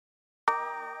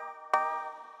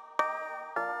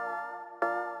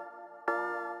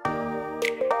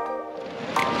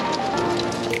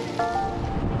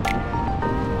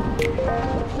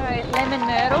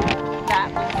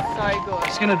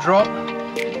Just going to drop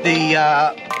the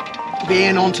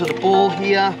van onto the ball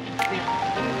here.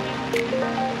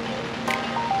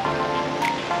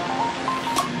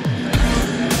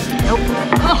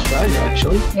 Australia,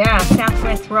 actually. Yeah,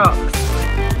 Southwest rocks.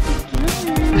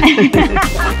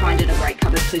 I find it a great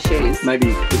cupboard for shoes. Maybe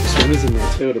you put swimmers in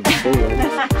there too, it'll be cool.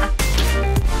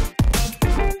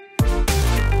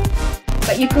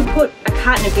 But you could put a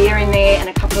carton of beer in there and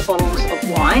a couple of bottles of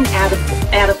wine out of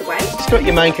the way. It's got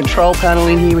your main control panel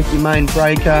in here with your main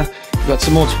breaker. You've got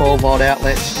some more 12-volt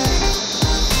outlets.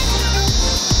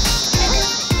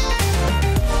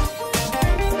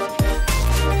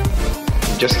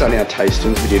 We've just done our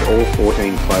tastings. We did all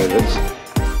 14 flavours.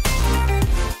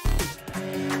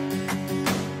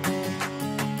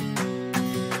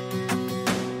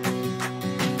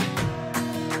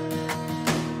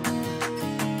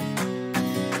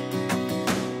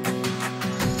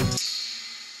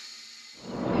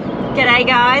 G'day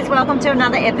guys, welcome to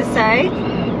another episode.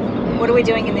 What are we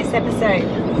doing in this episode?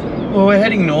 Well, we're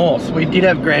heading north. We did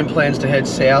have grand plans to head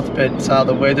south, but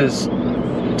the weather's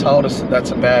told us that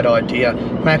that's a bad idea.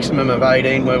 Maximum of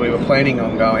 18 where we were planning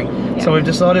on going. Yep. So we've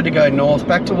decided to go north,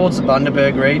 back towards the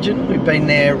Bundaberg region. We've been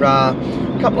there a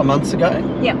couple of months ago.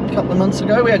 Yep. A couple of months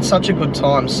ago. We had such a good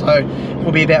time. So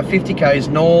we'll be about 50 k's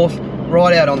north,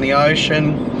 right out on the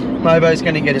ocean. Mobo's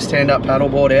going to get a stand-up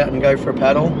paddleboard out and go for a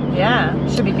paddle. Yeah,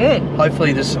 should be good.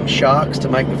 Hopefully there's some sharks to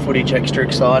make the footage extra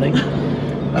exciting.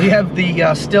 We have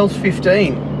the Stealth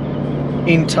 15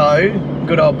 in tow.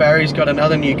 Good old Barry's got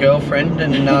another new girlfriend,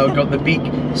 and we've got the big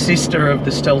sister of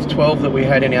the Stealth 12 that we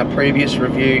had in our previous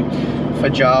review for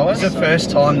JAWA. It's the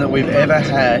first time that we've ever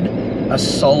had a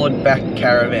solid back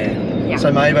caravan. Yeah.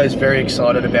 So Mavo's very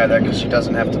excited about that because she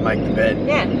doesn't have to make the bed.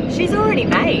 Yeah, she's already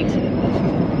made.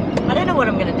 I don't know what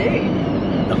I'm going to do.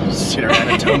 I'll sit around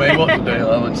and tell me what to do,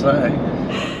 I would say.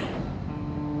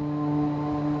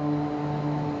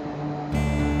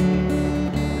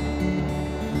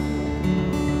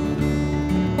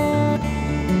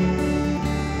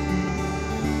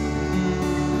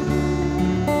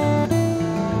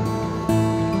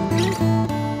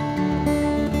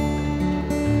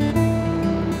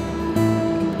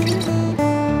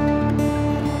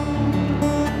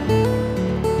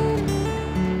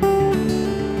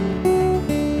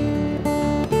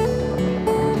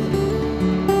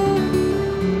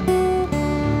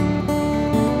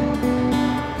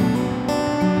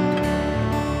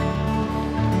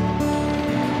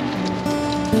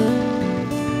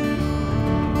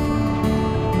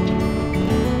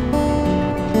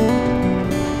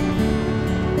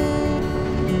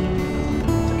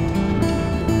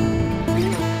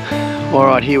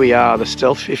 Alright, here we are, the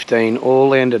Stealth 15 all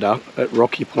landed up at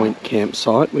Rocky Point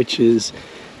campsite, which is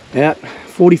about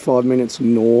 45 minutes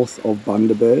north of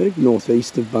Bundaberg,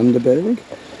 northeast of Bundaberg.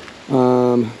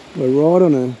 We're right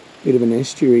on a bit of an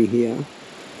estuary here.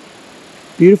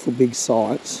 Beautiful big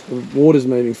sights. The water's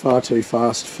moving far too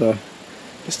fast for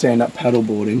stand-up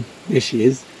paddleboarding. There she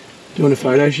is. Doing a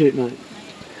photo shoot, mate.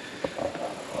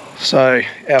 So,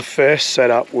 our first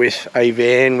setup with a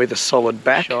van with a solid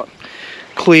back.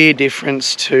 Clear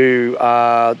difference to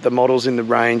the models in the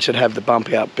range that have the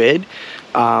bump out bed.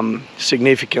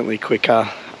 Significantly quicker.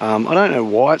 I don't know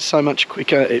why it's so much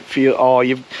quicker. It feels,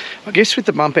 I guess with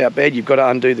the bump out bed you've got to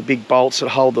undo the big bolts that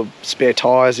hold the spare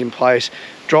tyres in place,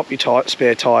 drop your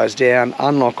spare tyres down,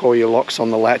 unlock all your locks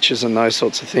on the latches and those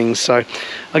sorts of things. So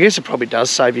I guess it probably does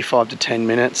save you 5 to 10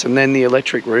 minutes. And then the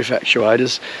electric roof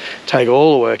actuators take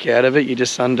all the work out of it. You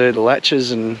just undo the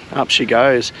latches and up she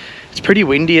goes. It's pretty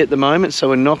windy at the moment, so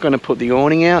we're not going to put the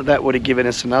awning out. That would have given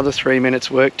us another 3 minutes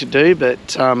work to do,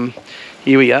 but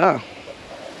here we are.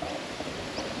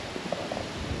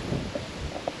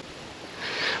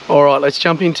 Alright, let's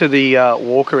jump into the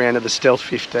walk around of the Stealth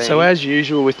 15. So as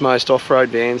usual with most off-road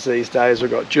vans these days,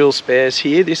 we've got dual spares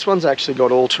here. This one's actually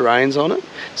got all terrains on it.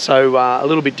 So a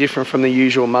little bit different from the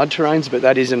usual mud terrains, but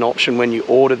that is an option when you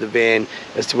order the van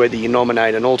as to whether you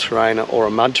nominate an all-terrain or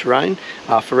a mud terrain.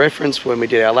 For reference, when we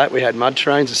did our lap, we had mud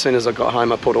terrains. As soon as I got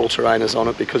home, I put all-terrainers on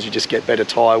it because you just get better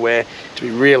tyre wear. To be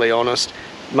really honest,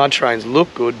 mud terrains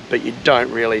look good, but you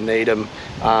don't really need them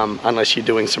unless you're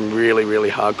doing some really, really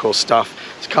hardcore stuff.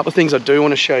 There's a couple of things I do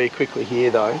want to show you quickly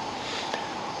here though.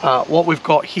 What we've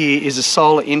got here is a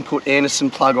solar input Anderson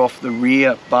plug off the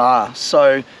rear bar.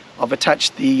 So I've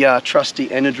attached the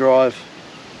trusty Enerdrive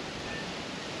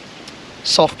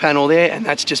soft panel there, and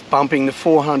that's just bumping the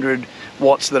 400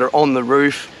 watts that are on the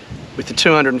roof with the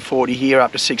 240 here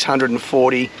up to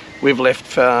 640. We've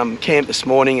left camp this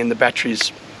morning and the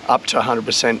battery's up to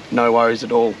 100%, no worries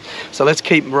at all. So let's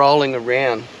keep rolling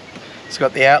around. It's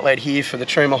got the outlet here for the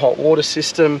Truma hot water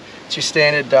system. It's your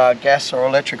standard gas or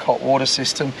electric hot water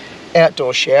system.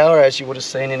 Outdoor shower, as you would have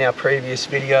seen in our previous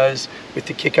videos, with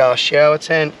the kick-ass shower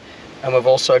tent. And we've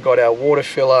also got our water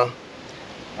filler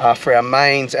for our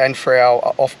mains and for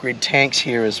our off-grid tanks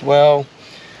here as well.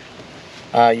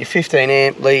 Your 15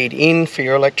 amp lead in for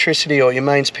your electricity or your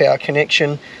mains power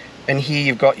connection. And here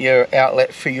you've got your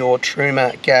outlet for your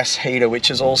Truma gas heater, which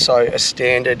is also a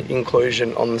standard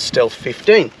inclusion on the Stealth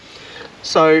 15.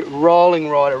 So rolling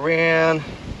right around,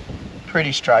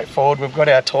 pretty straightforward. We've got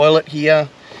our toilet here.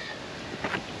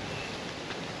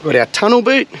 We've got our tunnel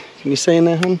boot. Can you see in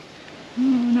there, hun? Oh,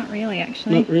 not really,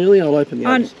 actually. Not really? I'll open the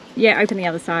other side. Yeah, open the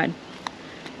other side.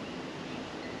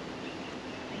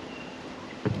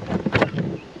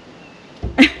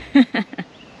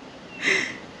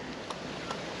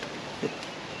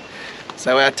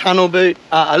 So our tunnel boot,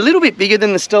 a little bit bigger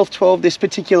than the Stealth 12, this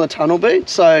particular tunnel boot.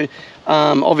 So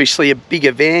obviously a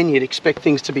bigger van, you'd expect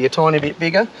things to be a tiny bit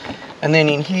bigger. And then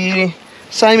in here,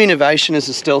 same innovation as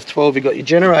the Stealth 12, you've got your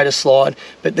generator slide,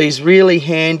 but these really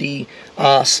handy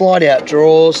slide out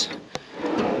drawers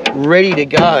ready to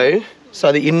go so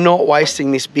that you're not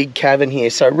wasting this big cavern here.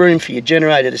 So room for your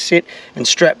generator to sit and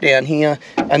strap down here,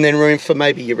 and then room for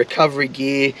maybe your recovery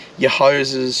gear, your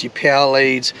hoses, your power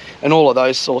leads, and all of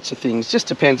those sorts of things. Just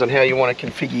depends on how you want to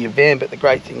configure your van, but the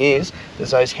great thing is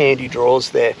there's those handy drawers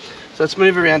there. So let's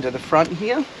move around to the front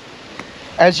here.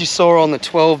 As you saw on the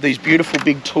 12, these beautiful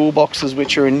big toolboxes,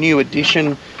 which are a new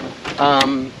addition,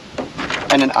 and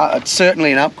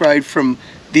certainly an upgrade from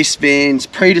this van's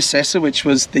predecessor, which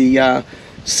was the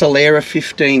Solera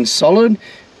 15 solid.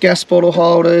 Gas bottle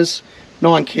holders,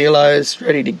 9 kilos,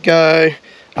 ready to go.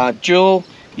 Dual,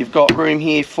 you've got room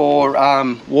here for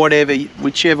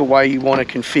whichever way you want to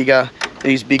configure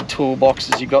these big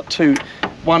toolboxes. You've got two,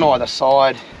 one either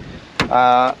side,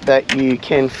 that you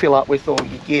can fill up with all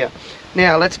your gear.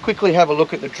 Now let's quickly have a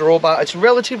look at the drawbar. It's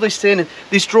relatively standard.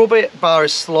 This drawbar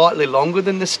is slightly longer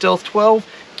than the Stealth 12.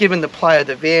 Given the play of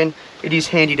the van, it is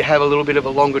handy to have a little bit of a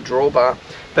longer drawbar.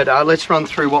 But let's run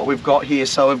through what we've got here.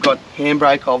 So we've got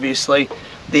handbrake, obviously,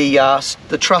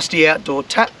 the trusty outdoor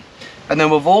tap, and then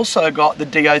we've also got the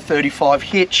DO35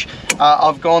 hitch.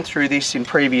 I've gone through this in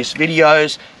previous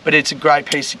videos, but it's a great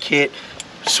piece of kit.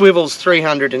 Swivels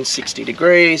 360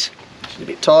 degrees, which is a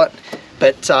bit tight,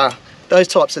 but those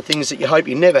types of things that you hope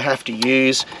you never have to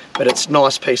use, but it's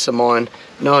nice peace of mind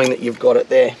knowing that you've got it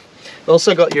there. You've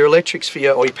also got your electrics for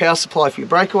your power supply for your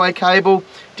breakaway cable,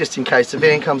 just in case the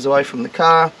van comes away from the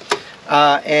car,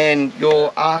 and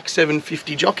your ARC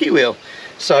 750 jockey wheel.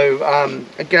 So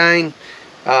again,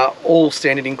 all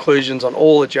standard inclusions on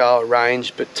all the JAWA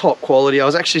range, but top quality. I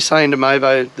was actually saying to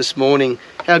Movo this morning,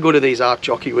 how good are these ARC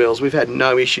jockey wheels? We've had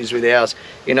no issues with ours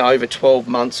in over 12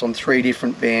 months on 3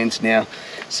 different vans now.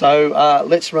 So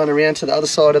let's run around to the other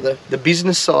side of the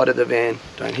business side of the van.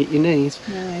 Don't hit your knees.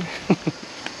 No.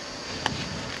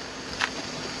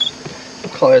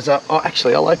 Close up. Oh,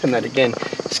 actually, I'll open that again.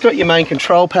 It's got your main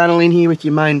control panel in here with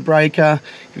your main breaker.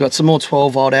 You've got some more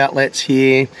 12-volt outlets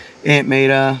here, amp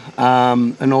meter,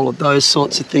 and all of those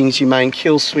sorts of things. Your main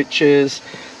kill switches.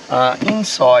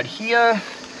 Inside here,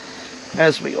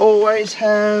 as we always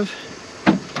have,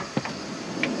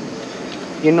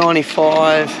 your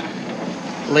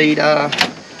 95 litre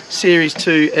Series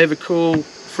 2 Evercool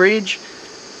fridge.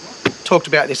 Talked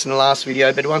about this in the last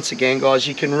video, but once again, guys,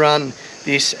 you can run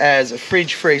this as a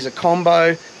fridge freezer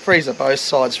combo, freezer both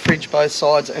sides, fridge both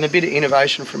sides, and a bit of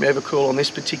innovation from Evercool on this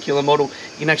particular model.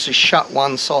 You can actually shut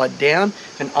one side down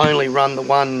and only run the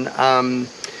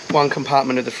one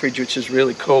compartment of the fridge, which is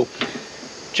really cool.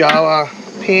 JAWA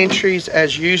pantries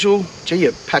as usual. Gee,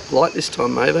 you packed light this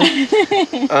time, maybe.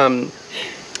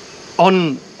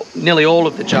 On nearly all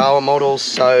of the JAWA models,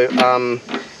 so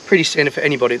pretty standard for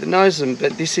anybody that knows them,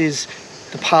 but this is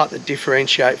the part that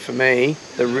differentiate for me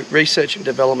the research and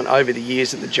development over the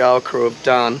years that the JAWA crew have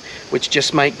done, which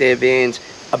just make their vans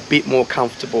a bit more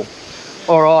comfortable.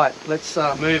 All right, let's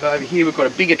move over here. We've got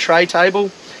a bigger tray table,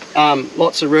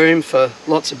 lots of room for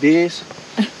lots of beers.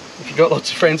 If you've got lots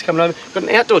of friends coming over. Got an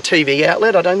outdoor TV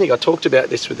outlet. I don't think I talked about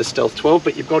this with the Stealth 12,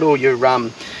 but you've got all your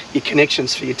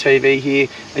connections for your TV here,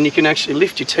 and you can actually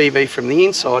lift your TV from the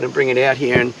inside and bring it out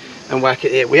here and whack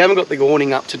it there. We haven't got the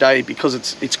awning up today because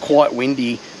it's quite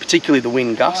windy, particularly the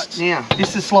wind gusts. Right, now,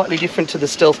 this is slightly different to the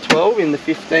Stealth 12. In the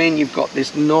 15, you've got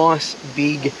this nice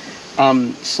big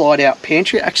slide out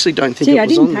pantry. I actually don't think it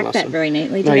was on the last one. I didn't pack that very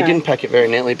neatly, No, you didn't pack it very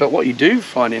neatly, but what you do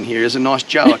find in here is a nice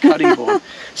JAWA cutting board.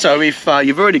 So if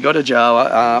you've already got a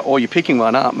JAWA or you're picking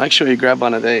one up, make sure you grab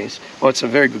one of these. Well, it's a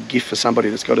very good gift for somebody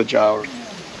that's got a JAWA.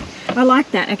 I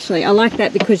like that actually. I like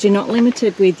that because you're not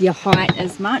limited with your height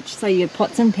as much, so your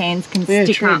pots and pans can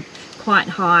stick up quite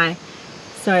high.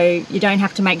 So you don't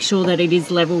have to make sure that it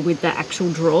is level with the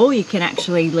actual drawer. You can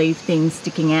actually leave things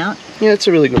sticking out. Yeah, that's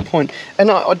a really good point. And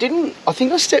I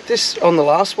think I stepped this on the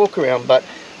last walk around, but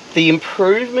the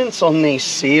improvements on these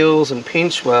seals and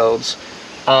pinch welds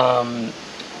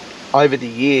over the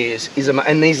years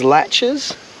and these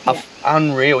latches are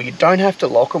unreal. You don't have to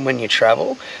lock them when you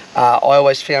travel. I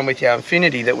always found with our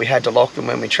Infinity that we had to lock them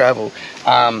when we travel.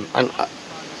 And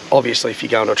obviously if you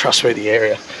go into a trustworthy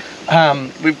area.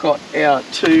 We've got our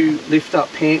 2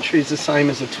 lift-up pantries, the same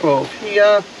as the 12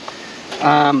 here.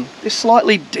 They're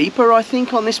slightly deeper, I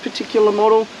think, on this particular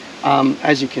model.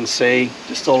 As you can see,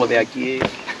 just all of our gear.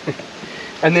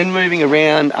 And then moving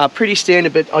around, pretty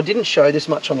standard, but I didn't show this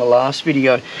much on the last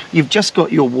video. You've just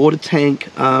got your water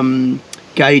tank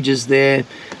gauges there,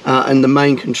 and the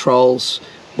main controls,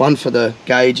 one for the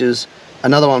gauges,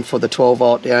 another one for the 12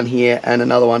 volt down here, and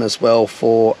another one as well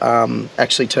for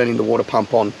actually turning the water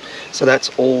pump on. So that's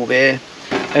all there.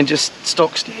 And just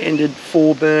stock standard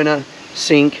 4-burner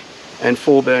sink and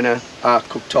 4-burner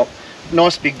cooktop.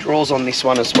 Nice big drawers on this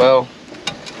one as well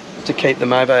to keep the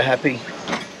Movo happy.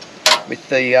 With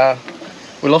the,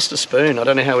 we lost a spoon. I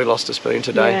don't know how we lost a spoon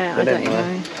today. Yeah, but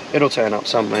anyway, it'll turn up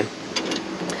somewhere.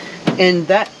 And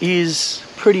that is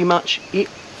pretty much it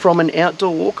from an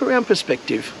outdoor walk around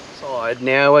perspective.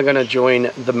 Now we're going to join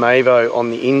the Movo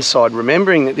on the inside,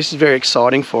 remembering that this is very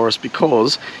exciting for us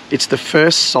because it's the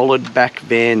first solid back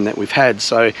van that we've had.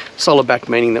 So solid back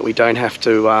meaning that we don't have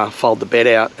to fold the bed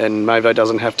out, and Movo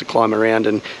doesn't have to climb around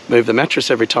and move the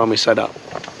mattress every time we set up.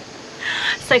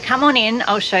 So come on in,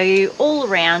 I'll show you all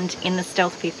around in the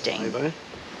Stealth 15. Movo.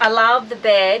 I love the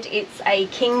bed. It's a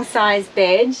king size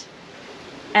bed,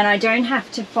 and I don't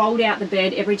have to fold out the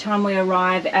bed every time we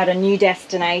arrive at a new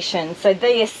destination. So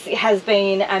this has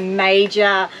been a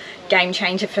major game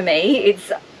changer for me.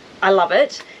 I love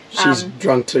it. She's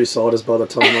drunk 2 ciders by the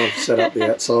time I've set up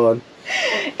the outside.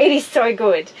 It is so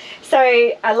good. So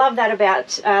I love that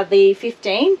about the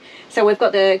 15. So we've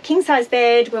got the king size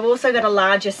bed. We've also got a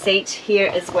larger seat here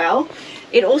as well.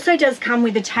 It also does come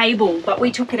with a table, but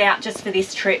we took it out just for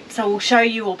this trip. So we'll show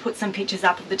you, we'll put some pictures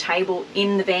up of the table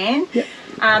in the van.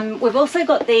 Yep. We've also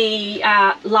got the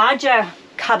larger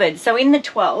cupboard. So in the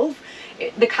 12,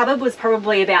 the cupboard was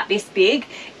probably about this big.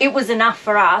 It was enough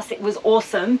for us. It was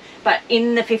awesome. But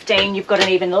in the 15, you've got an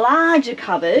even larger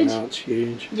cupboard. No, it's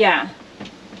huge. Yeah.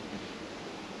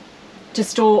 To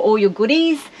store all your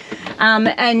goodies.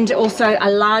 And also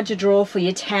a larger drawer for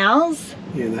your towels.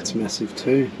 Yeah, that's massive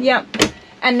too. Yep.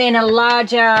 And then a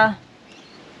larger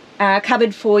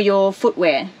cupboard for your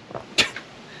footwear.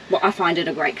 Well, I find it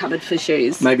a great cupboard for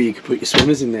shoes. Maybe you could put your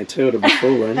swimmers in there too. It'll be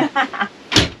full then.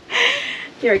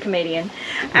 You're a comedian.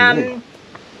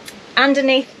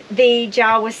 Underneath the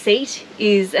JAWA seat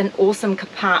is an awesome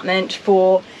compartment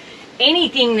for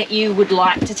anything that you would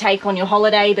like to take on your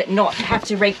holiday but not have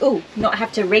to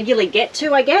regularly get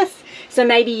to, I guess. So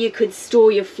maybe you could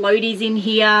store your floaties in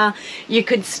here. You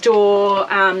could store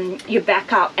your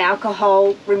backup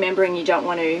alcohol, remembering you don't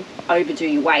want to overdo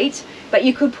your weight. But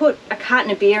you could put a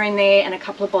carton of beer in there and a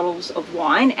couple of bottles of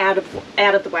wine out of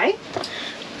the way.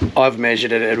 I've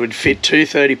measured it. It would fit 2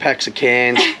 30 packs of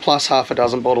cans, plus half a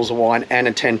dozen bottles of wine and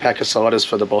a 10 pack of ciders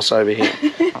for the boss over here.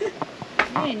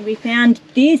 And we found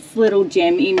this little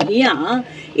gem in here.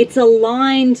 It's a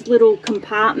lined little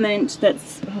compartment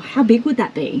that's, how big would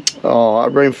that be? Oh,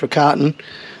 room for a carton.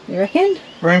 You reckon?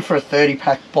 Room for a 30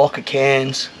 pack block of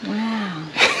cans. Wow.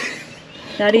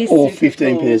 That is or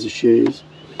 15 cool. Pairs of shoes.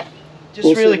 Just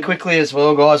also, really quickly as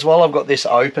well, guys, while I've got this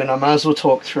open, I may as well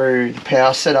talk through the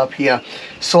power setup here.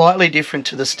 Slightly different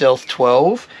to the Stealth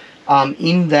 12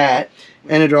 in that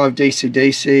Enerdrive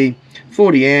DC-DC,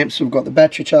 40 amps. We've got the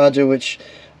battery charger, which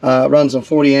runs on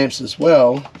 40 amps as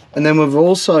well. And then we've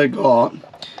also got,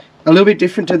 a little bit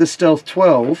different to the Stealth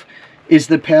 12, is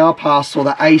the power pass or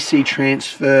the AC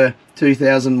transfer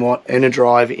 2000 watt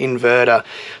Enerdrive inverter.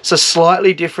 It's a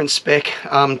slightly different spec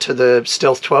to the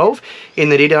Stealth 12 in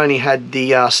that it only had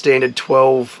the standard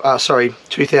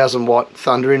 2000 watt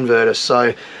Thunder inverter.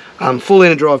 So full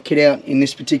Enerdrive kit out in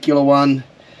this particular one.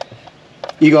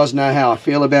 You guys know how I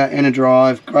feel about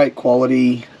Enerdrive. Great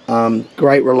quality,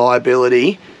 great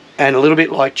reliability, and a little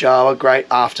bit like JAWA, great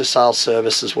after sales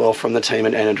service as well from the team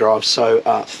at Enerdrive. So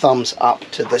thumbs up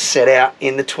to the set out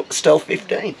in the Stealth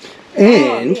 15.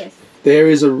 And there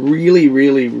is a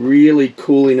really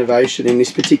cool innovation in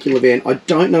this particular van. I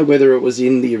don't know whether it was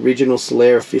in the original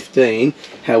Solera 15,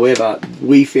 however,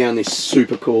 we found this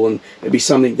super cool, and it'd be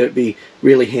something that'd be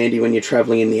really handy when you're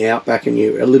travelling in the outback and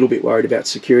you're a little bit worried about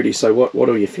security. So what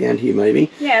have you found here,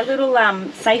 maybe? Yeah, a little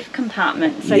safe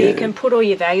compartment, so you can put all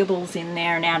your valuables in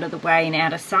there and out of the way and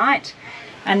out of sight.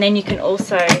 And then you can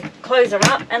also close her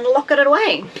up and lock it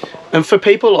away. And for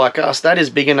people like us, that is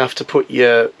big enough to put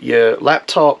your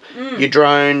laptop, your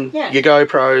drone, your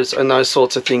GoPros and those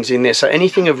sorts of things in there. So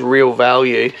anything of real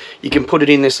value, you can put it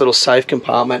in this little safe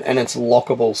compartment and it's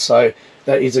lockable. So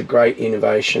that is a great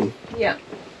innovation. Yeah.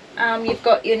 You've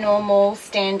got your normal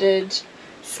standard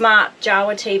smart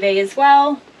JAWA TV as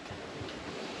well.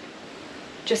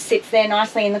 Just sits there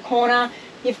nicely in the corner.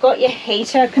 You've got your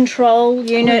heater control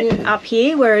unit up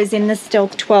here, whereas in the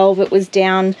Stealth 12 it was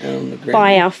down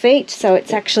by our feet, so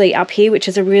it's actually up here, which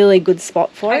is a really good spot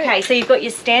for it. Okay, so you've got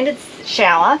your standard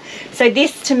shower. So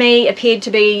this to me appeared to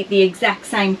be the exact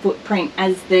same footprint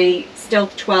as the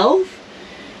Stealth 12.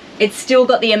 It's still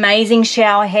got the amazing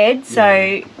shower head,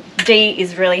 so Dee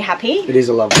is really happy. It is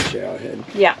a lovely shower head.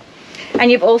 Yeah.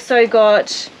 And you've also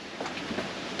got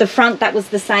the front that was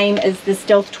the same as the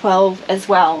Stealth 12 as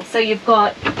well. So you've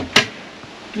got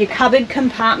your cupboard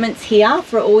compartments here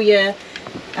for all your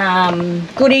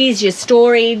goodies, your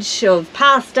storage of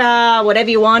pasta, whatever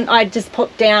you want. I just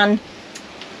put down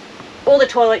all the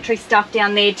toiletry stuff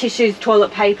down there, tissues,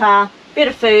 toilet paper, bit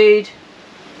of food,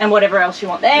 and whatever else you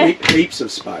want there. Heaps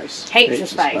of space. Heaps of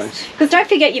space. Because don't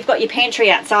forget you've got your pantry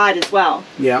outside as well.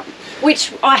 Yeah.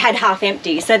 Which I had half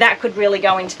empty, so that could really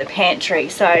go into the pantry.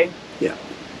 So yeah.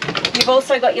 You've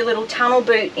also got your little tunnel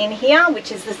boot in here,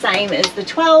 which is the same as the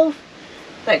 12,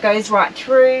 that goes right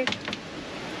through.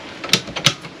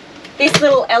 This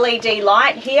little LED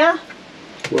light here,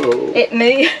 it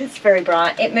moves, it's very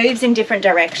bright, it moves in different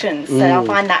directions, so I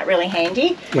find that really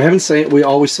handy. We haven't seen it,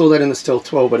 we saw that in the Stealth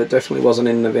 12, but it definitely wasn't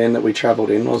in the van that we travelled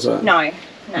in, was it? No.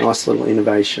 Nice little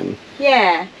innovation.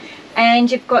 Yeah,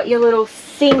 and you've got your little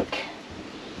sink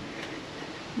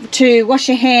to wash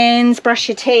your hands, brush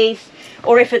your teeth,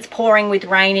 or if it's pouring with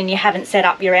rain and you haven't set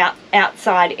up your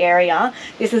outside area,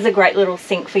 this is a great little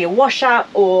sink for your wash up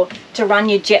or to run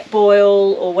your jet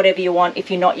boil or whatever you want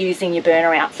if you're not using your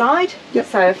burner outside. Yep.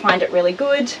 So I find it really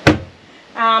good.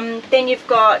 Then you've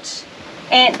got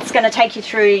Ant's going to take you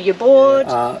through your board.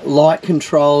 Light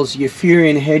controls, your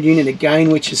Furion head unit again,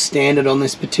 which is standard on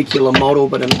this particular model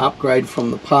but an upgrade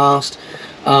from the past.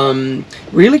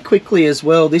 Really quickly as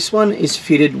well, this one is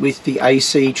fitted with the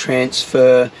AC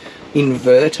transfer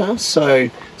inverter, so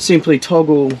simply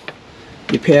toggle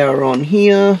your power on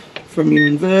here from your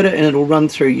inverter and it'll run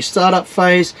through your startup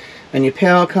phase and your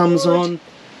power comes on.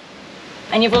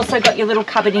 And you've also got your little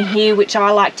cupboard in here, which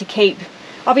I like to keep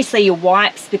obviously your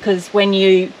wipes, because when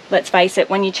you, let's face it,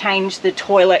 when you change the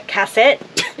toilet cassette,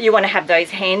 you want to have those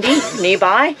handy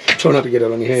nearby. Try not to get it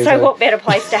on your hands. So what better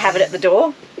place to have it at the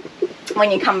door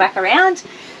when you come back around.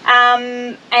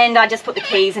 And I just put the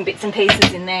keys and bits and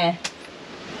pieces in there.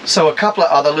 So a couple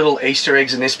of other little Easter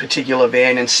eggs in this particular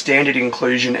van, and standard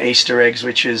inclusion Easter eggs,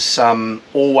 which is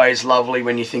always lovely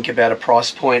when you think about a price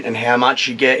point and how much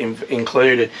you get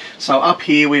included. So up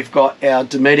here we've got our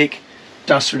Dometic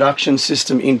dust reduction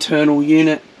system internal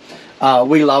unit.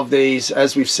 We love these,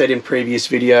 as we've said in previous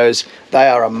videos. They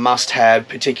are a must-have,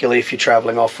 particularly if you're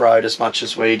traveling off-road as much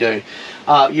as we do.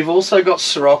 You've also got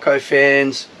Sirocco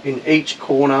fans in each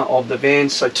corner of the van,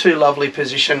 so two lovely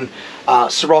position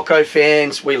Sirocco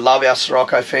fans. We love our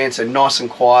Sirocco fans, they're nice and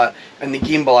quiet, and the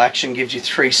gimbal action gives you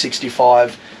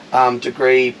 365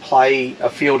 degree play, a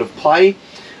field of play.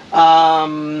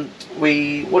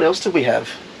 What else did we have?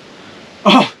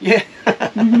 Oh yeah.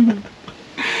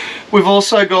 We've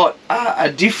also got a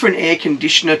different air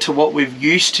conditioner to what we're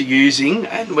used to using,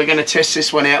 and we're going to test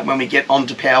this one out when we get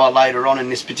onto power later on in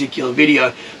this particular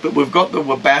video. But we've got the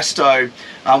Webasto,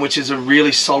 which is a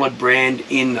really solid brand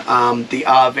in the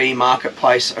RV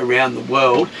marketplace around the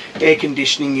world. Air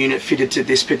conditioning unit fitted to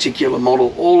this particular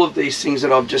model. All of these things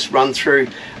that I've just run through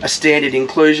are standard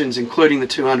inclusions, including the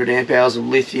 200 amp hours of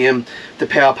lithium, the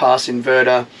Power Pass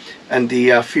inverter, and the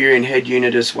Furion head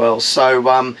unit as well.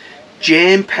 So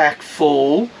jam-packed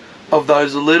full of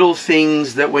those little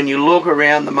things that when you look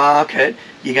around the market,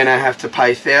 you're going to have to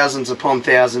pay thousands upon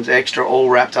thousands extra, all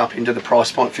wrapped up into the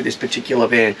price point for this particular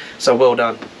van. So well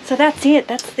done. So that's it.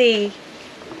 That's the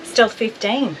Stealth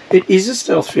 15. It is a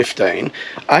Stealth 15.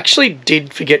 I actually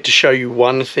did forget to show you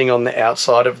one thing on the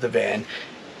outside of the van.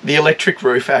 The electric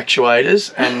roof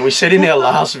actuators, and we said in our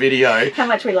last video how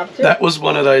much we loved it. That was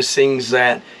one of those things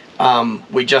that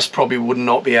we just probably would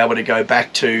not be able to go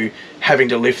back to having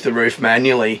to lift the roof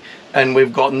manually, and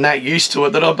we've gotten that used to it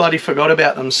that I bloody forgot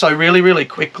about them. So really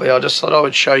quickly, I just thought I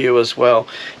would show you as well.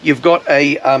 You've got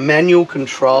a manual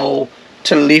control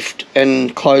to lift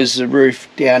and close the roof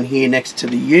down here next to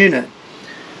the unit,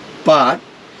 but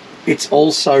it's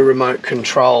also remote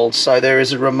controlled. So there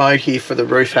is a remote here for the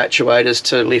roof actuators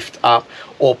to lift up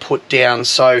or put down.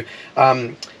 So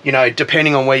you know,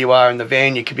 depending on where you are in the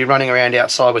van, you could be running around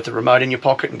outside with the remote in your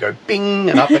pocket and go bing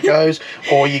and up it goes,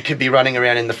 or you could be running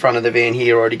around in the front of the van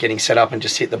here already getting set up and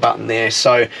just hit the button there.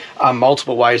 So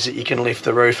multiple ways that you can lift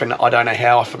the roof, and I don't know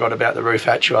how I forgot about the roof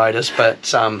actuators, but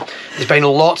there's been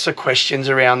lots of questions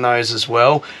around those as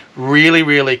well.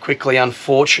 Really quickly,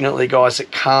 unfortunately guys,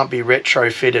 it can't be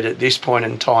retrofitted at this point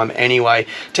in time anyway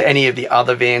to any of the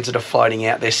other vans that are floating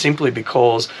out there, simply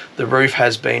because the roof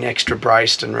has been extra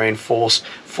braced and reinforced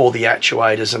for the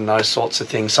actuators and those sorts of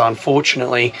things. So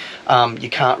unfortunately you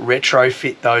can't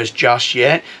retrofit those just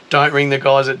yet. Don't ring the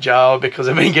guys at JAWA, because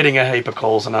I've been getting a heap of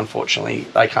calls and unfortunately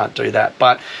they can't do that.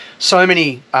 But so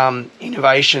many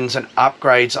innovations and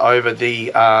upgrades over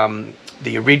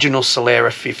the original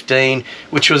Solera 15,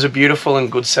 which was a beautiful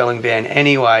and good selling van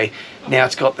anyway. Now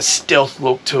it's got the stealth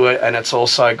look to it, and it's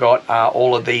also got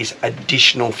all of these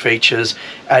additional features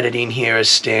added in here as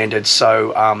standard.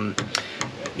 So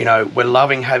you know, we're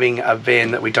loving having a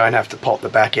van that we don't have to pop the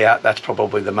back out. That's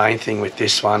probably the main thing with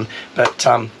this one, but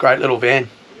great little van.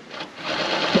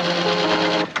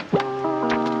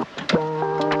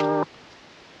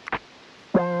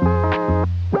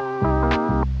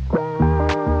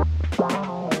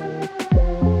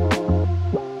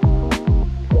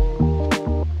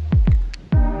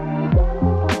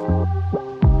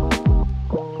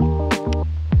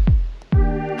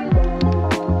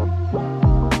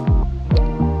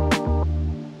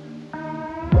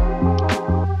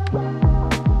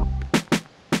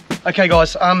 Okay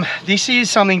guys, this is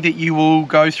something that you will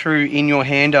go through in your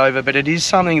handover, but it is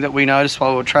something that we noticed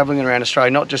while we were travelling around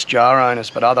Australia, not just JAWA owners,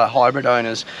 but other hybrid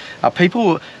owners.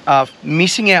 People are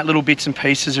missing out little bits and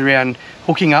pieces around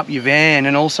hooking up your van,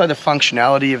 and also the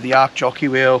functionality of the arc jockey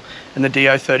wheel and the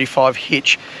DO35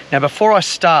 hitch. Now before I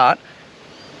start,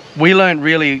 we learned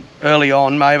really early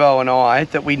on, Mavo and I,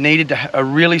 that we needed to have a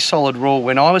really solid rule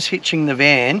when I was hitching the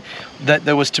van, that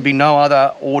there was to be no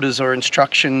other orders or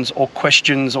instructions or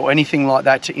questions or anything like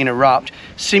that to interrupt,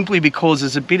 simply because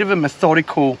there's a bit of a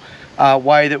methodical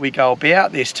way that we go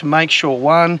about this to make sure,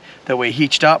 one, that we're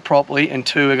hitched up properly, and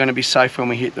two, we're going to be safe when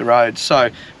we hit the road. So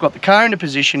I've got the car into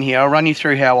position here. I'll run you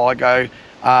through how I go,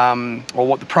 or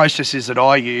what the process is that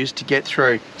I use to get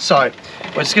through. So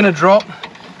we're just going to drop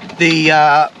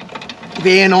the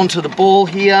van onto the ball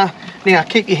here. Now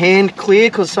keep your hand clear,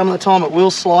 because some of the time it will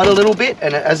slide a little bit,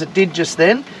 and as it did just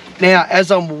then. Now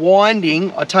as I'm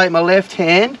winding, I take my left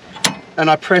hand and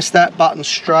I press that button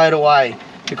straight away,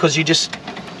 because you just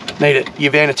need it.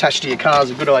 Your van attached to your car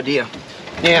is a good idea.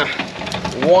 Now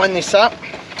wind this up,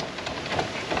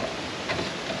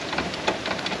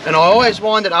 and I always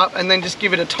wind it up and then just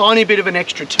give it a tiny bit of an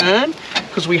extra turn,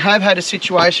 because we have had a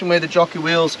situation where the jockey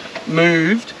wheels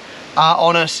moved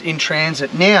on us in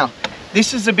transit. Now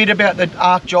this is a bit about the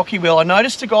arc jockey wheel. I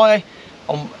noticed a guy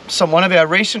on one of our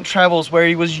recent travels where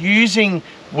he was using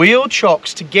wheel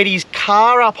chocks to get his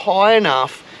car up high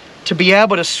enough to be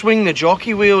able to swing the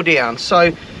jockey wheel down.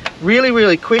 So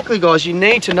really quickly guys, you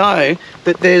need to know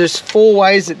that there's 4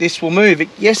 ways that this will move.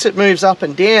 Yes, it moves up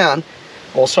and down,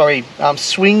 or sorry,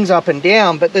 swings up and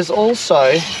down, but there's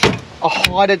also a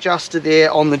height adjuster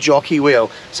there on the jockey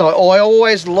wheel. So I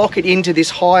always lock it into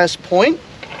this highest point.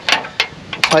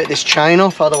 I'll take this chain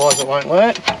off, otherwise it won't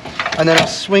work. And then I'll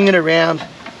swing it around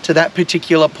to that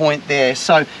particular point there.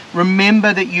 So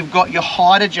remember that you've got your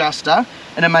height adjuster,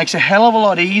 and it makes a hell of a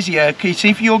lot easier, because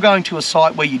if you're going to a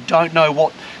site where you don't know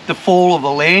what the fall of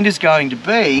the land is going to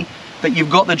be, that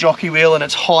you've got the jockey wheel in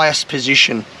its highest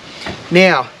position.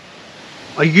 Now,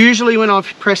 I usually, when I've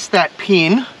pressed that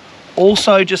pin,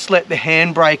 also just let the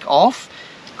handbrake off,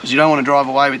 because you don't want to drive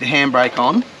away with the handbrake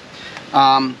on.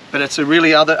 But it's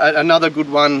another good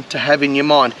one to have in your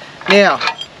mind. Now,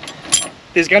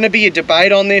 there's going to be a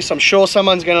debate on this. I'm sure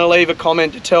someone's going to leave a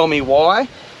comment to tell me why,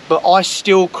 but I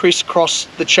still crisscross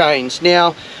the chains.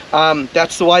 Now,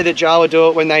 that's the way that JAWA do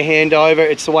it when they hand over.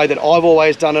 It's the way that I've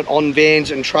always done it on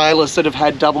vans and trailers that have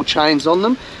had double chains on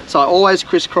them. So I always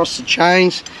crisscross the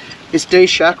chains. This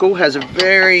D-shackle has a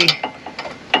very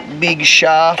big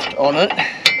shaft on it,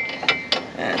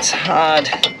 and it's hard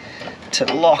to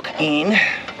lock in,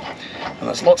 and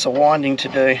there's lots of winding to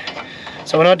do.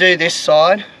 So when I do this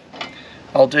side,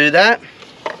 I'll do that,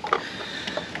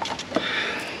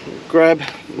 grab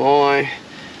my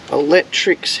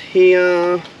electrics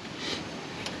here,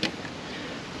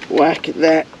 whack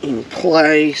that in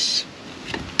place.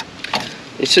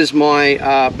 This is my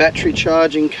battery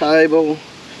charging cable.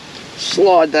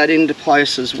 Slide that into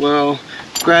place as well.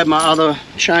 Grab my other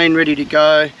chain ready to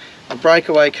go. A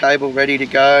breakaway cable ready to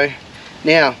go.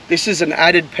 Now, this is an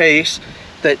added piece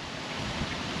that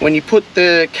when you put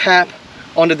the cap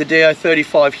onto the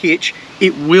DO35 hitch,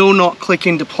 it will not click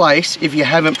into place if you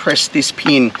haven't pressed this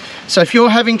pin. So if you're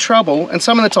having trouble, and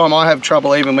some of the time I have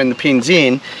trouble even when the pin's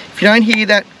in, if you don't hear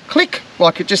that click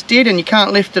like it just did and you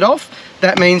can't lift it off,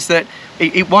 that means that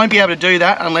it won't be able to do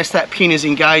that unless that pin is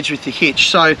engaged with the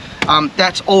hitch. So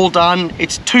that's all done.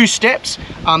 It's 2 steps,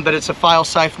 but it's a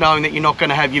fail-safe knowing that you're not going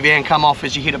to have your van come off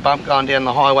as you hit a bump going down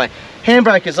the highway.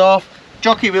 Handbrake is off,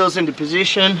 jockey wheel's into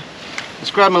position. Let's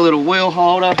grab my little wheel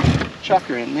holder, chuck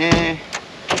her in there,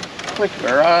 click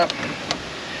her up,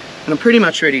 and I'm pretty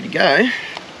much ready to go.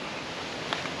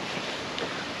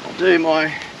 I'll do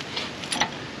my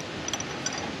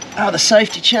other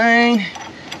safety chain.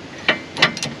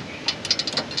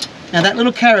 Now that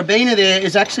little carabiner there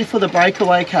is actually for the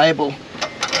breakaway cable.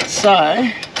 So,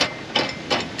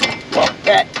 lock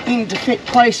that into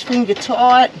place finger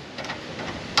tight.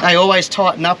 They always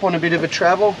tighten up on a bit of a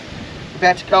travel.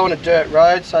 About to go on a dirt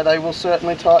road, so they will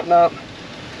certainly tighten up.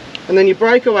 And then your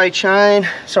breakaway chain,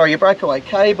 sorry, your breakaway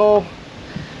cable,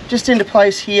 just into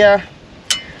place here.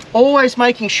 Always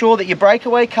making sure that your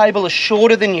breakaway cable is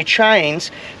shorter than your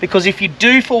chains, because if you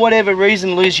do for whatever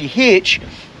reason lose your hitch,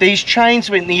 these chains,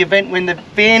 when the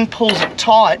van pulls it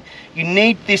tight, you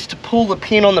need this to pull the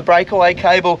pin on the breakaway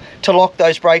cable to lock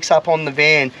those brakes up on the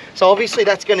van. So obviously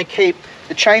that's going to keep,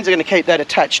 the chains are going to keep that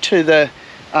attached to the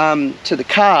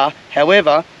car.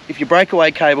 However, if your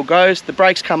breakaway cable goes, the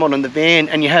brakes come on in the van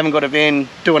and you haven't got a van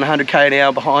doing 100k an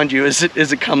hour behind you as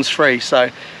it comes free. So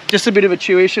just a bit of a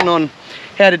tuition on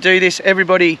how to do this.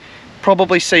 Everybody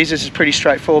probably sees this as pretty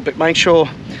straightforward, but make sure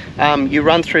you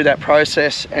run through that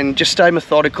process and just stay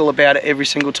methodical about it every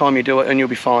single time you do it and you'll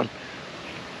be fine.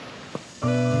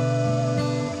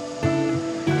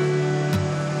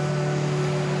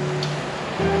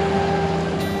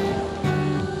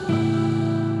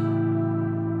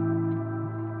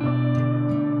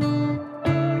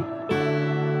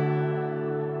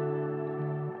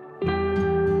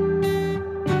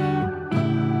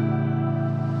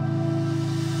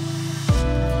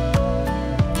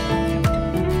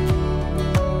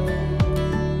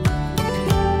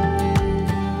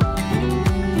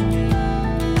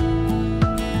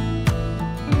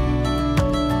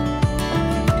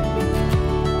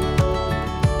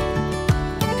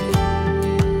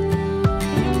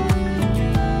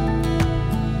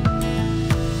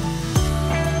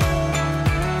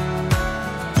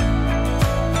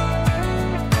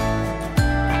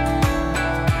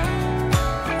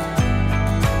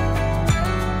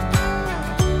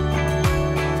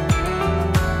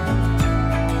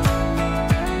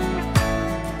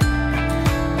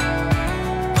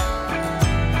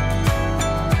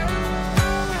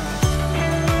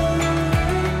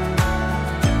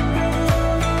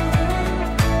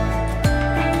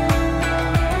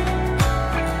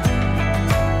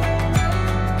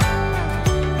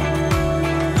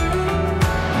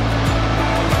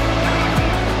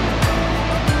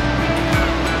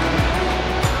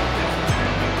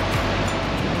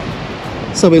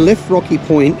 So we left Rocky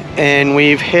Point and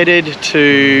we've headed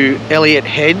to Elliott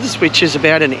Heads, which is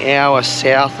about an hour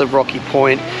south of Rocky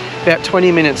Point, about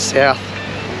 20 minutes south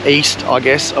east, I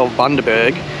guess, of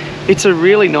Bundaberg. It's a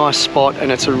really nice spot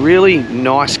and it's a really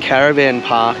nice caravan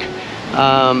park,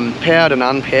 powered and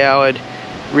unpowered,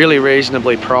 really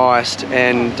reasonably priced,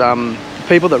 and the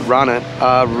people that run it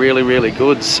are really, really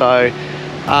good. So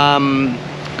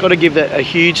got to give that a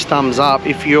huge thumbs up.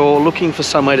 If you're looking for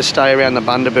somewhere to stay around the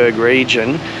Bundaberg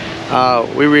region,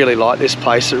 we really like this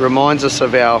place. It reminds us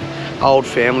of our old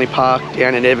family park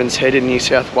down in Evans Head in New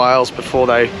South Wales before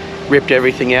they ripped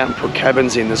everything out and put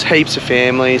cabins in. There's heaps of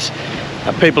families.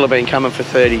 People have been coming for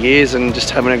 30 years and just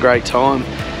having a great time.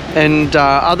 And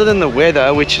other than the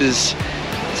weather, which is,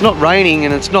 it's not raining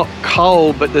and it's not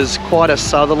cold, but there's quite a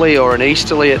southerly or an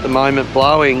easterly at the moment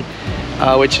blowing,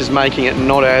 which is making it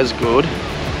not as good.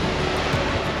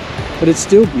 But it's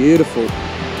still beautiful.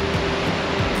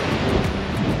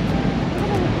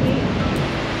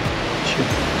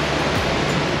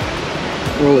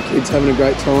 All the kids having a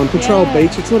great time. Patrol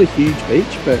Beach, it's not a huge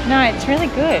beach, but... No, it's really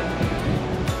good.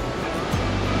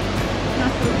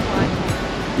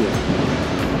 Yeah.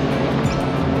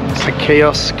 It's the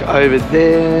kiosk over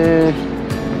there.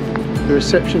 The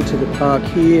reception to the park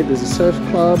here. There's a surf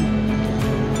club.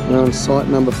 We're on site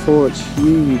number 4, it's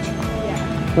huge.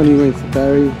 Plenty of room for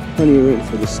Barry, plenty of room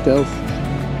for the Stealth.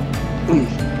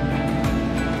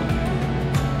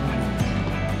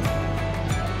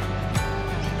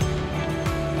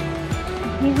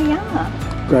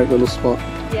 Ah. Great little spot.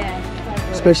 Yeah. So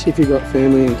good. Especially if you've got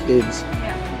family and kids.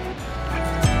 Yeah.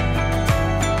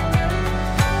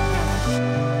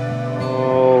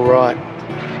 All right.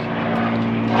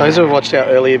 Those who have watched our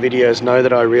earlier videos know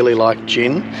that I really like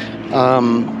gin.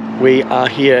 We are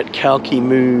here at Kalki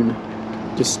Moon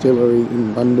Distillery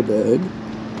in Bundaberg.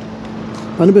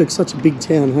 Bundaberg's such a big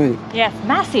town, hey? Yeah, it's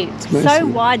massive. It's massive. So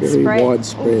widespread. Very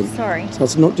widespread. Oh, sorry. So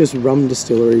it's not just rum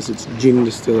distilleries, it's gin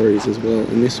distilleries as well.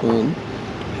 And this one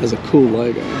has a cool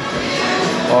logo.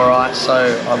 All right, so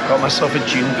I've got myself a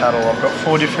gin paddle. I've got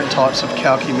 4 different types of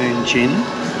Kalki Moon gin.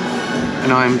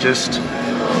 And I'm just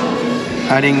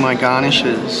adding my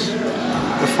garnishes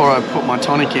before I put my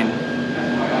tonic in.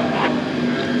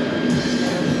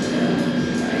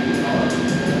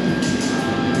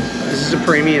 This is a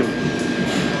premium.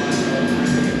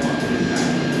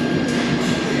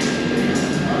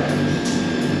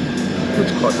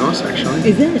 It's quite nice actually.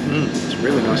 Is it? It's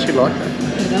really nice. You like that?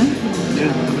 Yeah,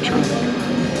 have a try.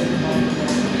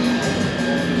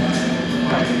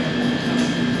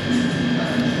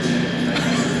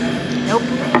 Nope.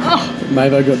 Oh.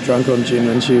 Mavo got drunk on gin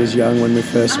when she was young when we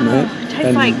first met. It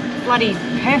tastes like bloody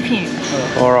perfume.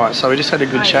 Alright, so we just had a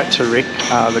good chat to Rick,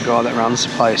 the guy that runs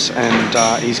the place,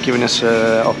 and he's given us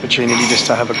an opportunity just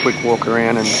to have a quick walk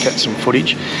around and get some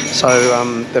footage. So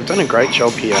they've done a great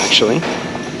job here actually.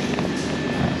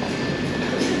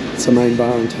 It's the main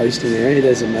bar and tasting area.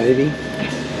 There's a maybe.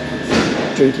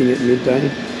 Drinking at midday.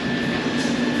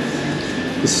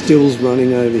 The still's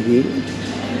running over here.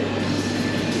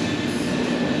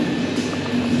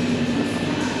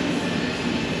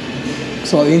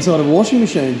 It's like the inside of a washing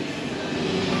machine.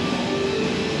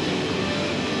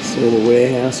 It's all the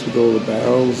warehouse with all the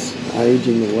barrels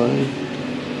aging away.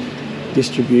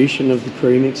 Distribution of the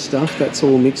pre-mixed stuff. That's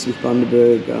all mixed with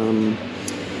Bundaberg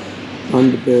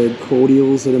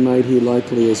cordials that are made here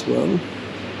locally as well.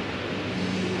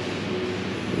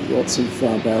 Lots of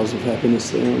barrels of happiness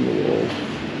there on the wall.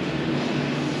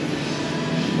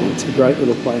 It's a great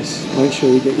little place. Make sure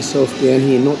you get yourself down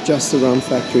here, not just the rum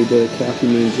factory, the Kalki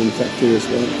Moon gin factory as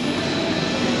well.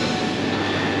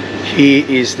 Here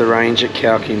is the range at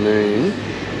Kalki Moon,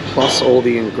 plus all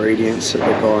the ingredients that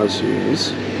the guys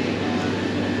use.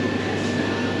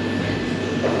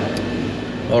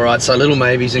 Alright, so little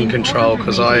Maybe's in control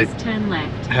because I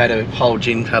had a whole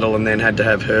gin paddle and then had to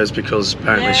have hers because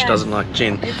apparently she doesn't like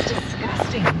gin. It's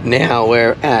disgusting. Now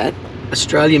we're at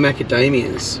Australia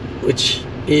Macadamias, which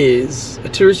is a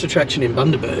tourist attraction in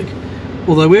Bundaberg.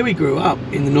 Although where we grew up,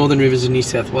 in the Northern Rivers of New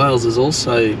South Wales, is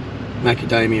also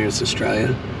Macadamias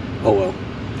Australia. Oh well,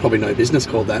 probably no business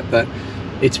called that, but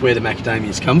it's where the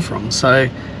macadamias come from. So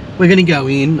we're going to go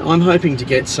in. I'm hoping to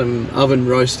get some oven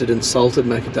roasted and salted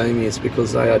macadamias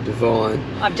because they are divine.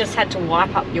 I've just had to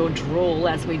wipe up your drool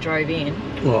as we drove in.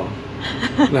 Oh,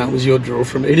 that was your draw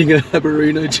from eating a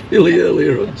habanero chili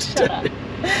earlier on today.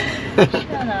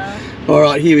 Shut up. All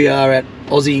right, here we are at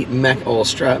Aussie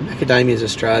Macadamias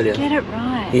Australia. Get it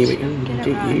right. Here we go.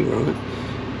 Get you right.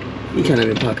 You can't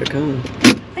even park a car.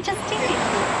 I just did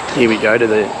it. Here we go to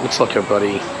the, looks like a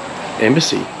bloody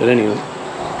embassy, but anyway.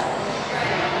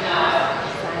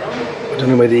 I don't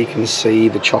know whether you can see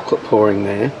the chocolate pouring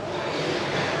there.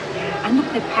 And look,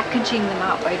 they're packaging them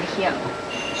up over here.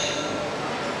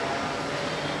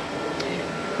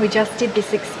 We just did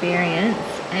this experience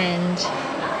and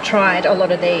tried a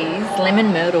lot of these.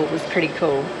 Lemon myrtle was pretty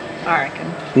cool, I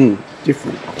reckon.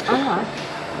 Different. Ah.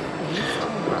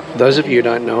 Those of you who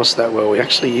don't know us that well, we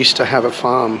actually used to have a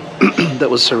farm that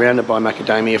was surrounded by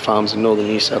macadamia farms in northern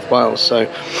New South Wales. So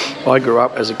I grew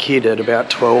up as a kid at about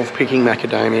 12 picking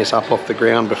macadamias up off the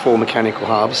ground before mechanical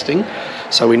harvesting.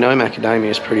 So we know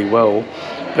macadamias pretty well,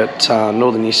 but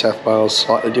northern New South Wales,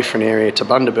 slightly different area to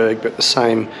Bundaberg, but the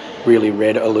same really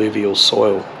red alluvial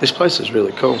soil. This place is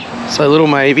really cool. So little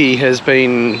Maybe has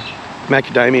been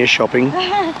macadamia shopping.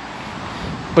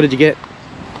 What did you get?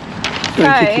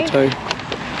 Don't kick your toe.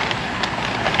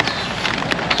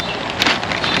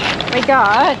 We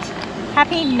got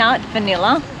Happy Nut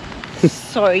Vanilla.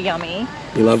 So yummy.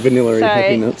 You love vanilla and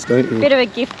Happy Nuts, don't you? Bit of a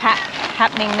gift pack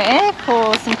happening there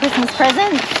for some Christmas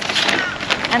presents.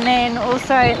 And then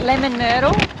also lemon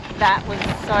myrtle. That was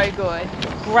so good.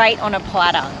 Great on a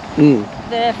platter.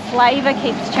 The flavour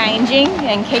keeps changing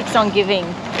and keeps on giving.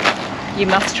 You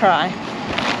must try.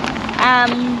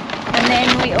 And then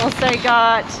we also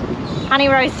got honey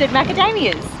roasted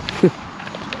macadamias.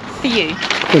 For you.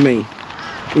 For me.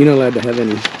 You're not allowed to have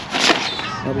any.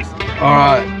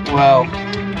 Alright, well,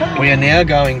 we are now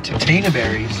going to Tina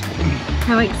Berries.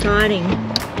 How exciting.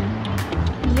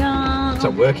 Yum. It's a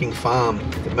working farm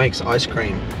that makes ice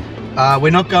cream.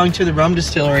 We're not going to the rum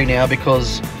distillery now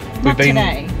because We've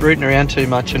been rooting around too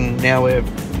much, and now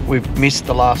we've missed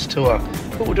the last tour.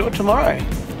 But we'll do it tomorrow.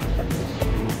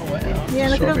 Oh, wow. Yeah,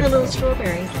 look at all the little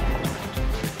strawberries.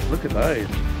 Look at those.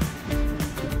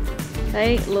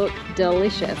 They look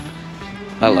delicious.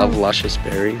 I love luscious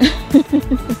berries.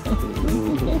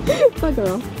 Bugger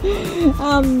off.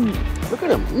 Look at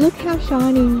them. Look how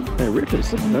shiny. They're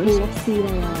rippers. Look at and those. glossy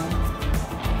they are.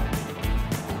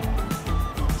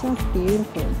 Just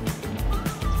beautiful.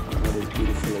 That is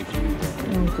beautifully cute.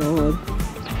 Oh God.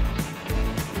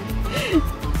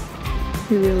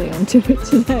 You're really onto it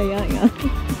today, aren't you?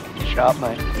 Sharp,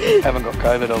 mate. Haven't got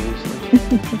COVID, obviously.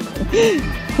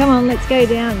 Come on, let's go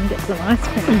down and get some ice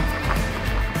cream.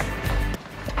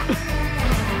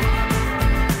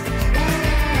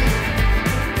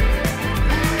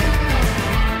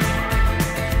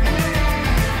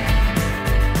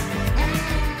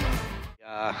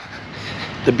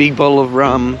 The big bottle of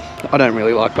rum. I don't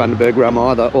really like Bundaberg rum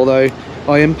either, although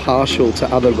I am partial to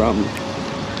other rum,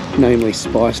 namely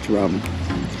spiced rum.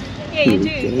 Yeah, you do.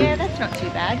 Yeah, that's not too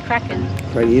bad. Kraken.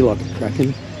 You like a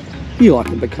Kraken? You like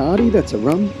a Bacardi? That's a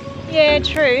rum. Yeah,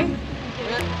 true.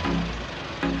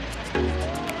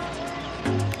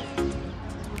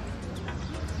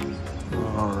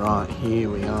 Alright, here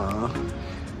we are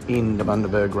in the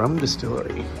Bundaberg rum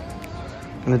distillery.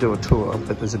 I'm going to do a tour,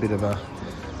 but there's a bit of a...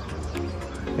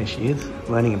 There she is,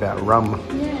 learning about rum.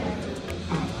 Yeah.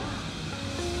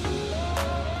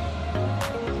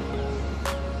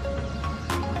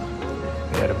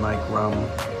 How to make rum.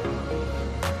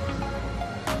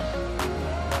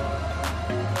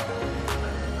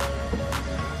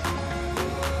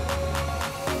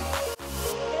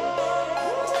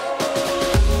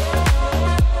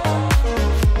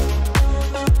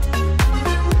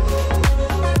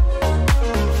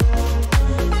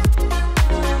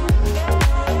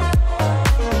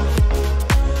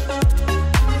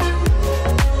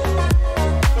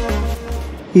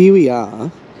 Here we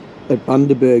are at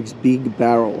Bundaberg's Big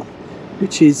Barrel,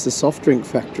 which is the soft drink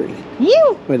factory.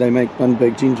 You. Where they make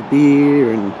Bundaberg ginger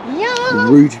beer and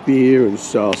root beer and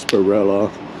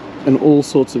sarsaparilla and all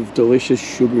sorts of delicious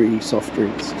sugary soft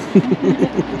drinks.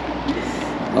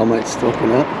 Oh, mate's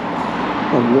stocking up.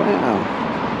 Oh, wow.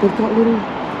 They've got little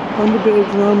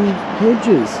Bundaberg rum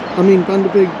hedges. I mean,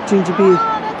 Bundaberg ginger beer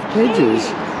hedges.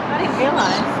 I didn't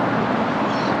realise.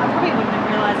 I probably wouldn't have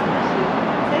realised unless you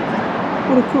said so.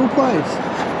 What a cool place.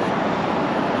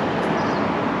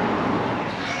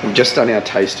 We've just done our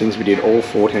tastings. We did all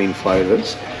 14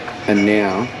 flavours, and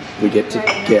now we get to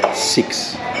get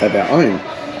 6 of our own.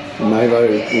 Mavo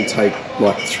will take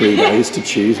like 3 days to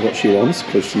choose what she wants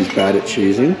because she's bad at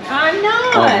choosing. I'm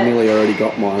not. I've nearly already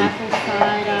got mine. Apple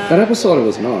cider. That apple cider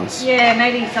was nice. Yeah,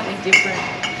 maybe something different.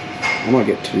 I might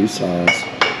get 2 ciders.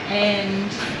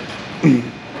 And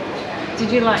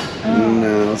did you like?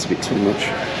 No, that's a bit too much.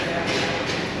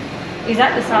 Is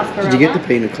that the sarsaparilla? Did you get the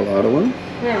pina colada one?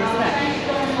 Where is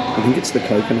that? I think it's the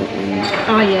coconut one.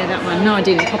 Oh yeah, that one. No, I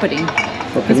didn't. Pop it in.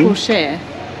 Because we'll share.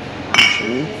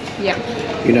 Sure.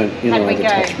 Yep. You don't How do we ever go?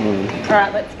 touch mine.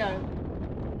 Alright, let's go.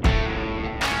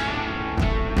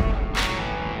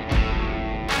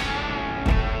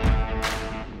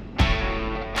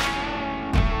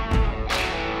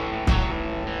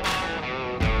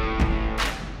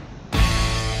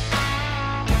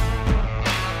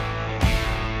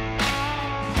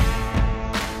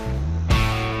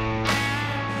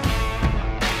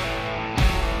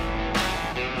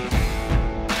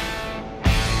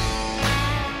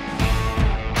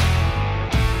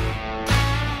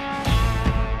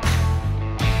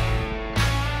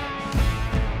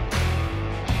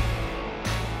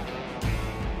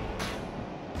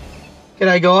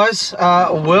 G'day guys,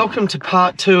 welcome to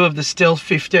part 2 of the Stealth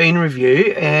 15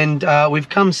 review, and we've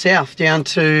come south down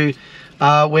to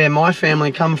where my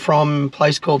family come from, a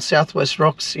place called Southwest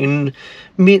Rocks in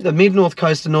the mid-north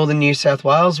coast of northern New South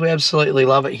Wales. We absolutely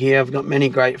love it here. I've got many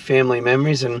great family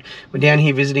memories, and we're down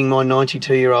here visiting my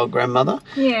 92-year-old grandmother.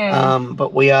 Yeah.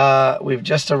 But we've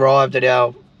just arrived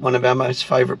at one of our most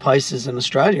favourite places in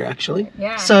Australia, actually.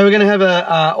 Yeah. So we're going to have an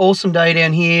awesome day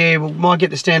down here. We might get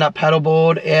the stand-up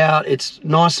paddleboard out. It's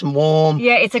nice and warm.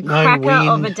 yeah, it's a cracker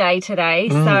of a day today.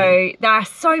 So there are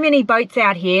so many boats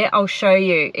out here. I'll show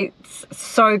you. It's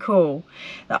so cool.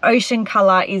 The ocean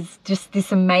colour is just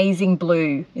this amazing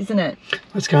blue, isn't it?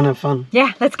 Let's go and have fun.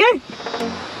 Yeah, let's go.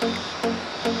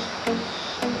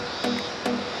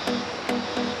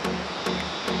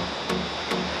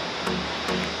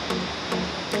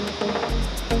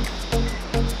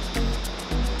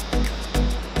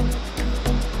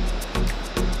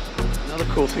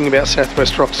 Cool thing about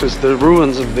Southwest Rocks is the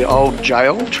ruins of the old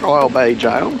jail, Trial Bay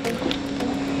Jail.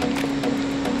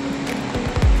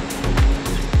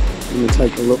 me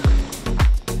take a look.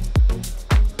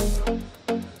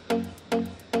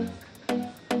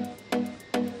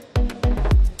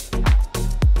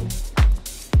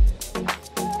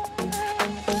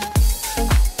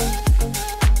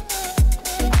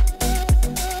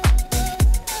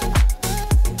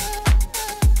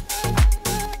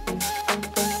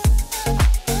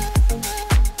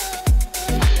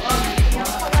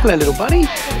 Hello, little buddy.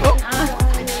 Oh,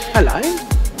 hello.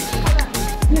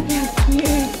 Look how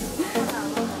cute.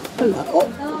 Hello.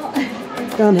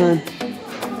 Oh, go on home.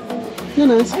 No,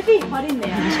 no. It'd be hot in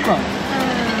there. It's quite.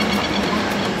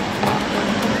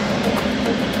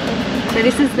 So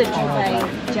this is the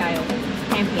Jayden jail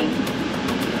camping.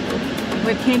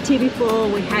 We've camped here before.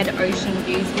 We had ocean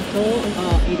views before.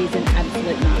 Oh, it is an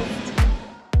absolute must.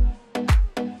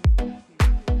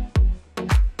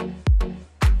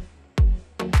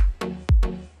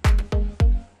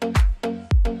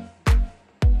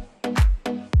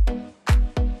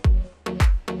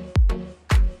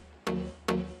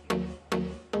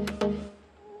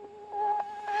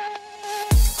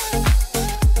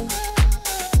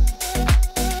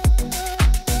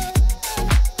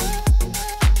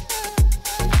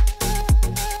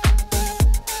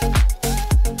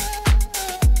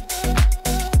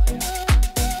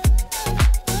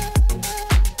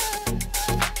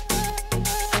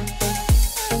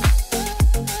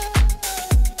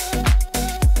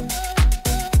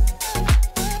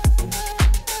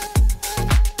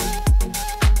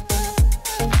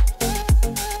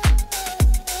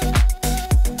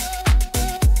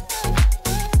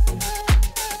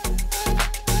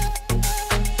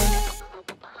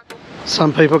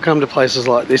 Some people come to places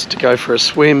like this to go for a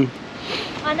swim.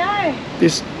 I know.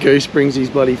 This goose brings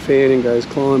his bloody fan and goes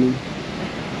climbing.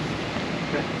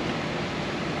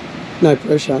 No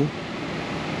pressure.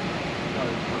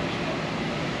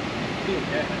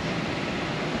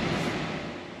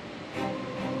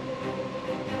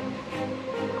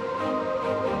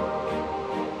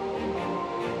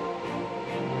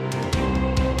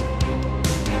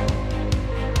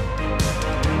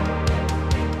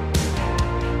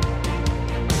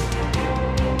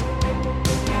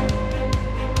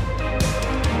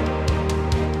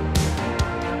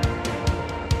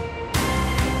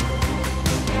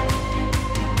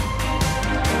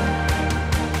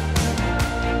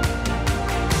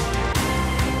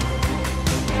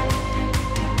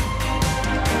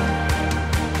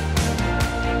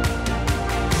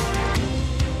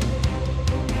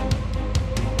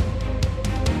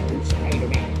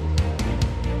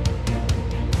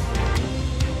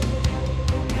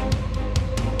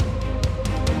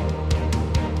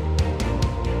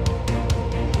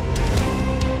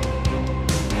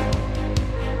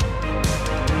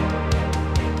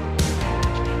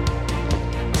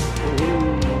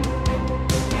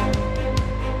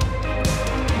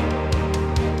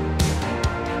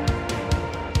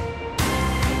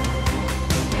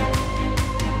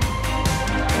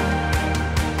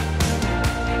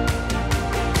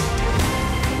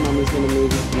 Mummy's gonna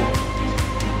move his mouth.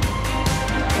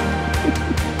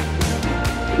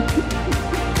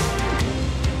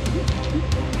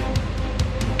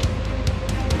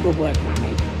 Good work,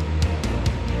 Mummy.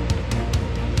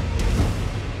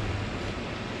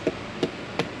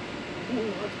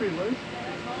 Oh, that's pretty loose.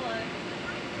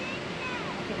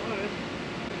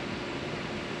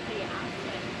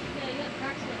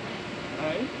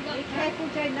 Be careful,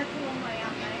 Jayden, that's a long way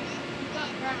out, mate. You've got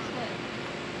cracks there.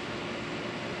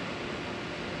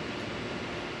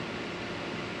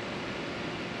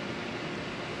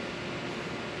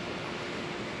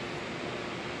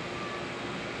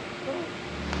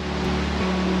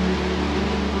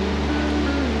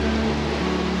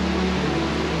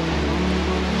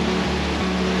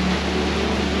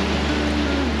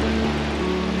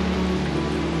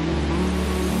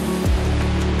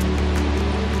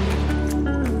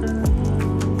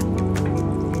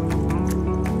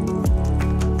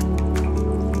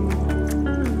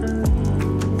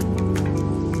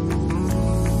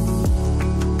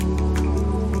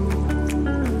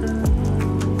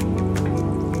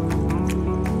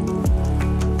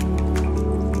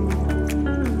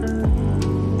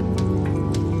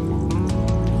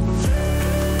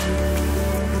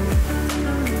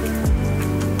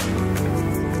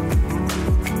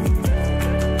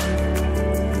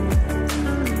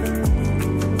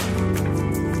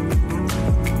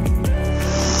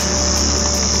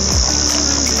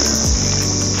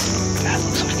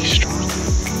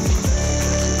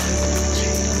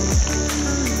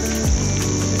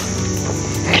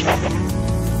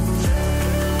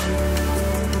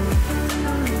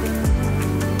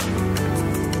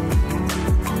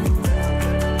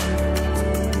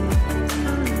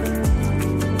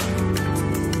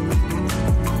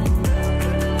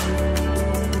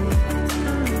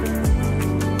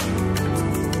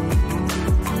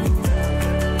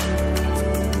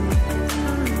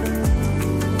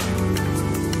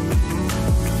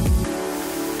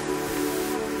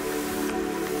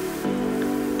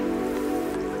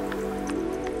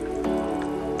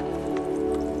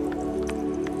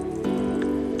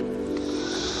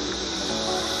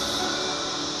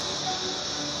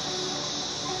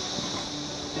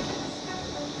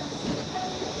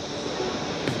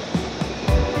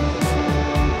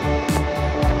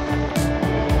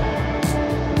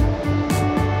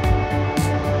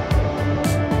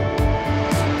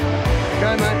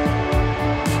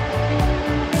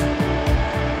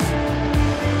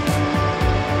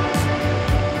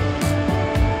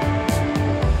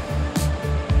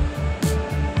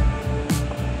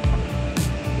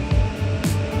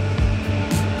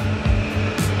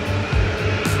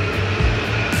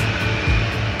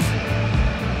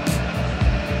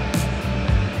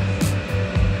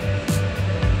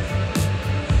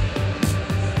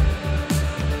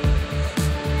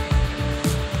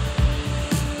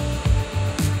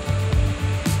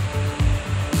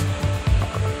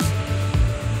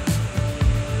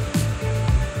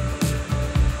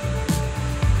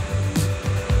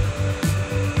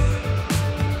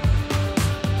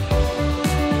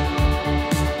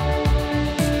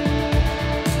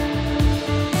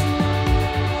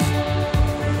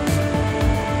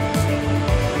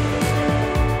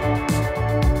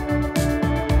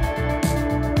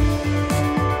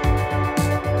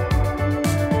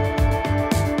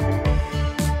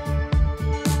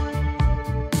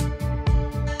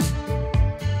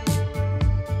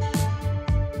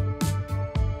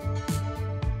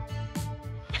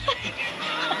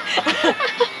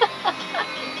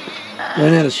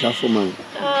 Learn how to shuffle, mate.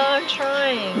 Oh, I'm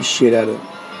trying. You're shit at it.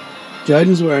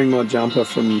 Jayden's wearing my jumper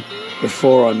from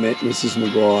before I met Mrs.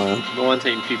 Maguire.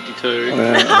 1952.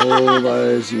 All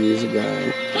those years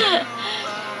ago.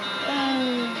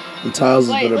 And Tails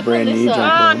has got a brand new jumper.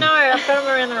 Oh no, I've got him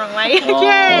around the wrong way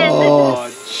again. Oh,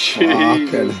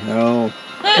 fucking hell.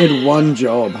 It had one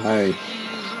job, hey.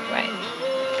 Wait.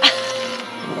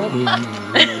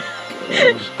 Oh,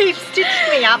 You've stitched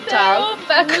me up, Tails.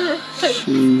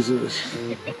 Jesus.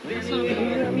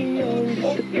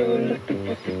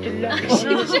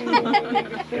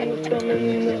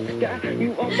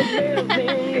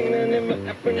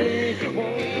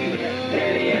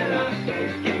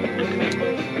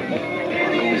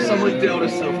 Someone dealt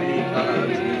herself any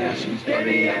cards. Yeah, she's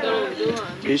bloody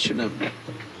dishing them.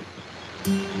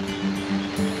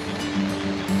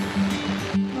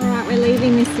 Alright, we're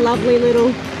leaving this lovely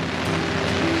little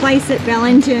place at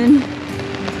Bellingen.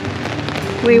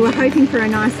 We were hoping for a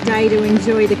nice day to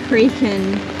enjoy the creek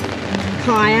and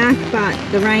kayak, but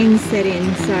the rain set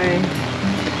in, so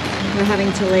we're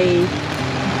having to leave.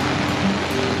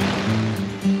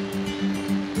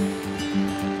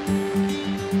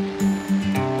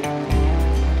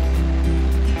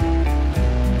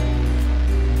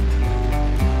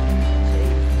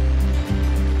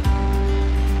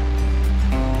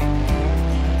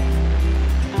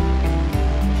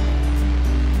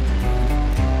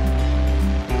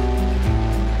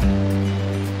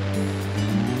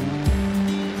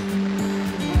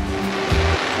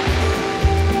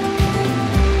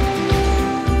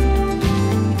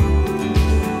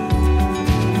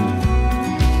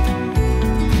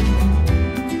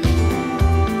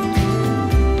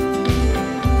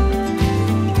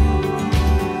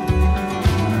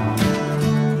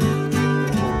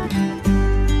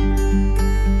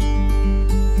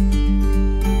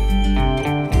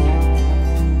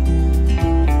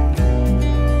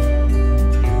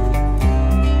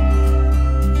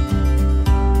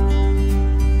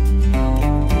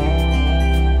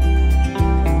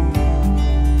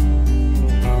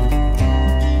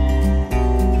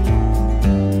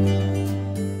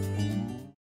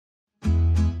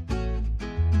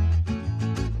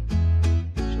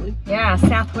 Yeah,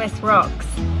 Southwest Rocks.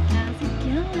 How's it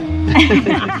going?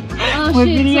 Oh, we're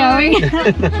videoing.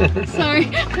 Sorry.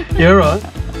 You're right.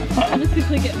 I'm gonna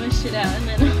quickly get my shit out and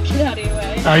then I'll get out of your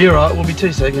way. Oh, you're right. We'll be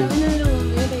 2 seconds. No,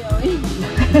 I'm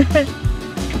videoing.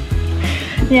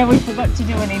 Yeah, we forgot to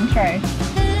do an intro.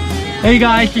 Hey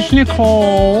guys, it's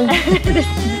Nicole.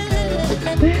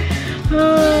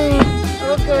 Oh,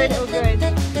 all good, all good.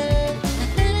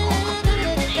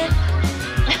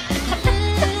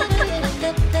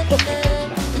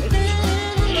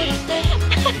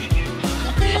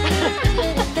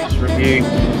 Review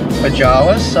a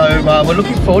JAWA, so we're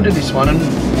looking forward to this one. And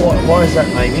why is that,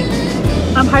 maybe?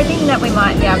 I'm hoping that we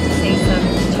might be able to see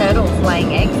some turtles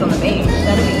laying eggs on the beach.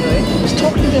 That'd be good. I was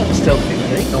talking about the Stealth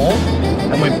 15 North,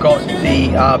 and we've got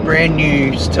the brand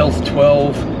new Stealth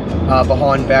 12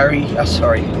 behind Barry.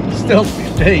 Sorry, Stealth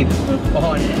 15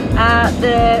 behind.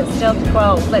 The Stealth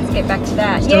 12. Let's get back to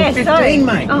that. Stealth 15,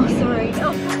 mate. Oh, sorry.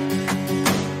 Oh.